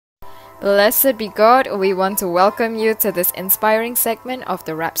Blessed be God, we want to welcome you to this inspiring segment of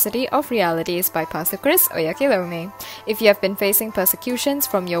the Rhapsody of Realities by Pastor Chris Oyakhilome. If you have been facing persecutions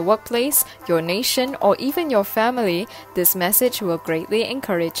from your workplace, your nation, or even your family, this message will greatly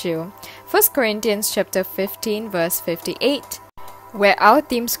encourage you. 1 Corinthians chapter 15 verse 58, where our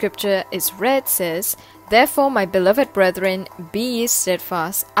theme scripture is read, says, "Therefore, my beloved brethren, be ye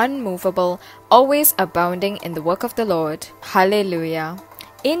steadfast, unmovable, always abounding in the work of the Lord." Hallelujah.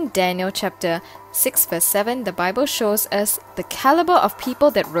 In Daniel chapter 6 verse 7, the Bible shows us the caliber of people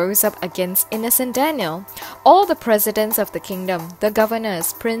that rose up against innocent Daniel. All the presidents of the kingdom, the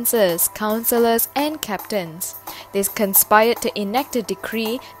governors, princes, counselors, and captains. They conspired to enact a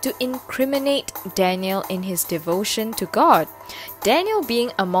decree to incriminate Daniel in his devotion to God. Daniel,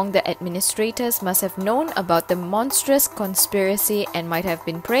 being among the administrators, must have known about the monstrous conspiracy and might have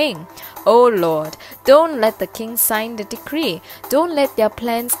been praying, "Oh Lord, don't let the king sign the decree. Don't let their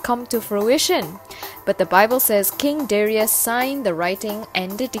plans come to fruition." But the Bible says King Darius signed the writing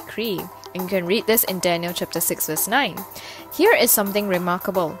and the decree. And you can read this in Daniel chapter 6 verse 9. Here is something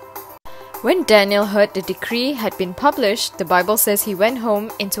remarkable. When Daniel heard the decree had been published, the Bible says he went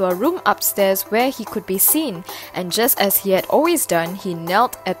home into a room upstairs where he could be seen, and just as he had always done, he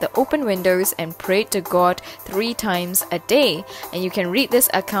knelt at the open windows and prayed to God 3 times a day. And you can read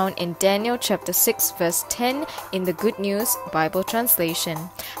this account in Daniel chapter 6 verse 10 in the Good News Bible translation.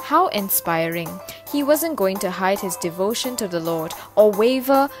 How inspiring! He wasn't going to hide his devotion to the Lord or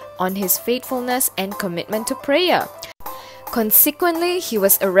waver on his faithfulness and commitment to prayer. Consequently, he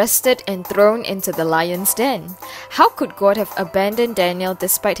was arrested and thrown into the lion's den. How could God have abandoned Daniel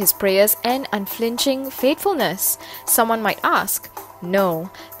despite his prayers and unflinching faithfulness? Someone might ask. No,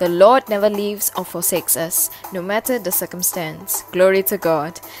 the Lord never leaves or forsakes us, no matter the circumstance. Glory to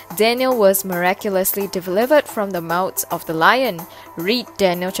God. Daniel was miraculously delivered from the mouth of the lion. Read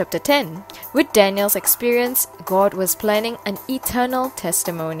Daniel chapter 10. With Daniel's experience, God was planning an eternal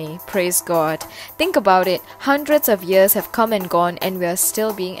testimony. Praise God. Think about it. Hundreds of years have come and gone, and we are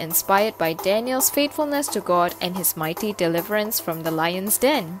still being inspired by Daniel's faithfulness to God and his mighty deliverance from the lion's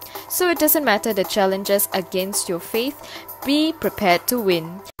den. So it doesn't matter the challenges against your faith, be prepared to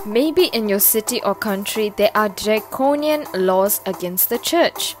win. Maybe in your city or country there are draconian laws against the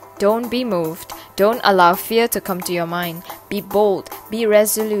church. Don't be moved. Don't allow fear to come to your mind. Be bold, be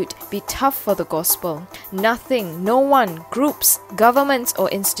resolute, be tough for the gospel. Nothing, no one, groups, governments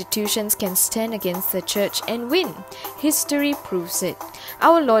or institutions can stand against the church and win. History proves it.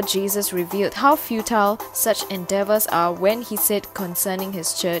 Our Lord Jesus revealed how futile such endeavors are when he said concerning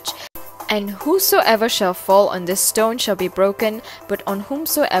his church, "And whosoever shall fall on this stone shall be broken, but on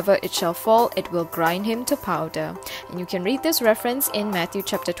whomsoever it shall fall, it will grind him to powder." And you can read this reference in Matthew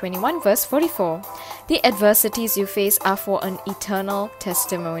chapter 21 verse 44. The adversities you face are for an eternal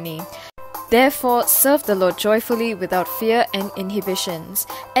testimony. Therefore, serve the Lord joyfully without fear and inhibitions.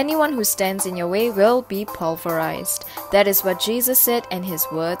 Anyone who stands in your way will be pulverized. That is what Jesus said, and his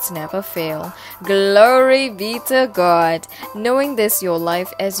words never fail. Glory be to God. Knowing this, your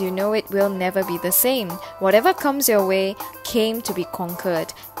life as you know it will never be the same. Whatever comes your way came to be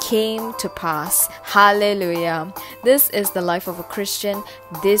conquered, came to pass. Hallelujah. This is the life of a Christian.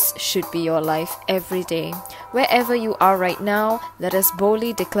 This should be your life every day. Wherever you are right now, let us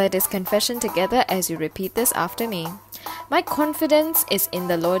boldly declare this confession together as you repeat this after me. My confidence is in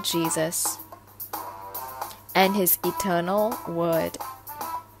the Lord Jesus and his eternal word.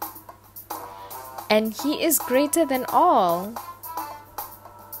 And he is greater than all.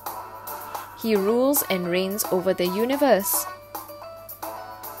 He rules and reigns over the universe.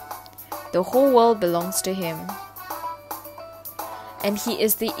 The whole world belongs to him. And he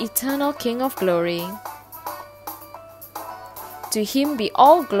is the eternal King of glory. To him be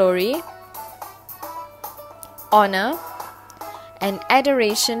all glory, honor, and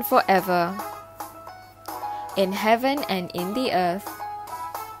adoration forever, in heaven and in the earth.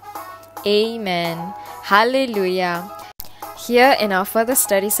 Amen. Hallelujah. Here in our further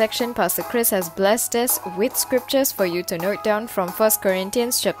study section, Pastor Chris has blessed us with scriptures for you to note down from 1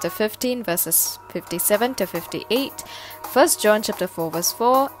 Corinthians chapter 15 verses 57 to 58, 1 John chapter 4 verse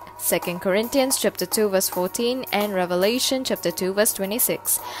 4, 2 Corinthians chapter 2 verse 14, and Revelation chapter 2 verse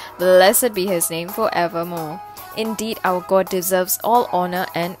 26. Blessed be his name forevermore. Indeed, our God deserves all honor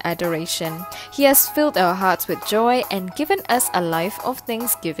and adoration. He has filled our hearts with joy and given us a life of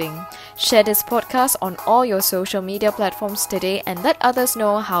thanksgiving. Share this podcast on all your social media platforms today and let others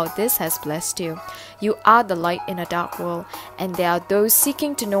know how this has blessed you. You are the light in a dark world, and there are those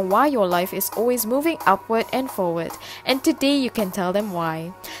seeking to know why your life is always moving upward and forward, and today you can tell them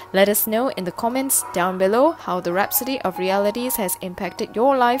why. Let us know in the comments down below how the Rhapsody of Realities has impacted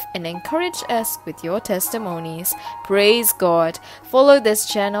your life and encourage us with your testimonies. Praise God! Follow this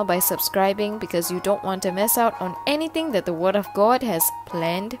channel by subscribing because you don't want to miss out on anything that the Word of God has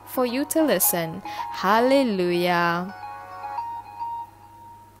planned for you to listen. Hallelujah!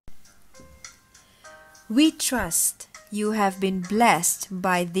 We trust you have been blessed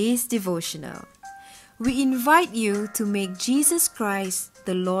by this devotional. We invite you to make Jesus Christ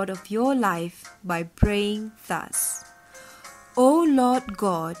the Lord of your life by praying thus. O Lord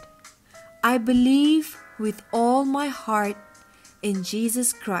God, I believe with all my heart in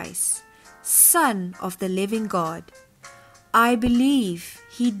Jesus Christ, Son of the living God. I believe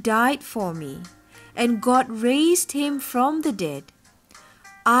He died for me and God raised Him from the dead.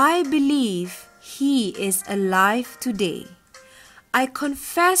 I believe He is alive today. I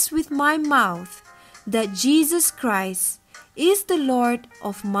confess with my mouth that Jesus Christ is the Lord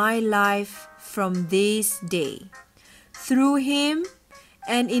of my life from this day. Through Him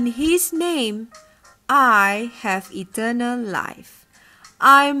and in His name, I have eternal life.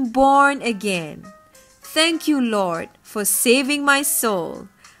 I'm born again. Thank you, Lord, for saving my soul.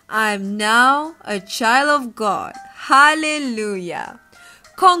 I'm now a child of God. Hallelujah.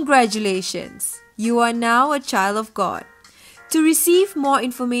 Congratulations. You are now a child of God. To receive more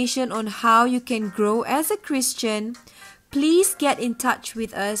information on how you can grow as a Christian, please get in touch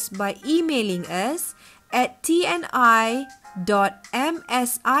with us by emailing us at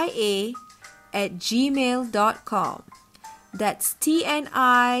tni.msia@gmail.com. That's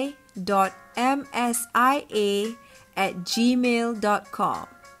tni.msia@gmail.com.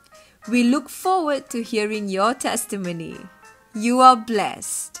 We look forward to hearing your testimony. You are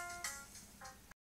blessed.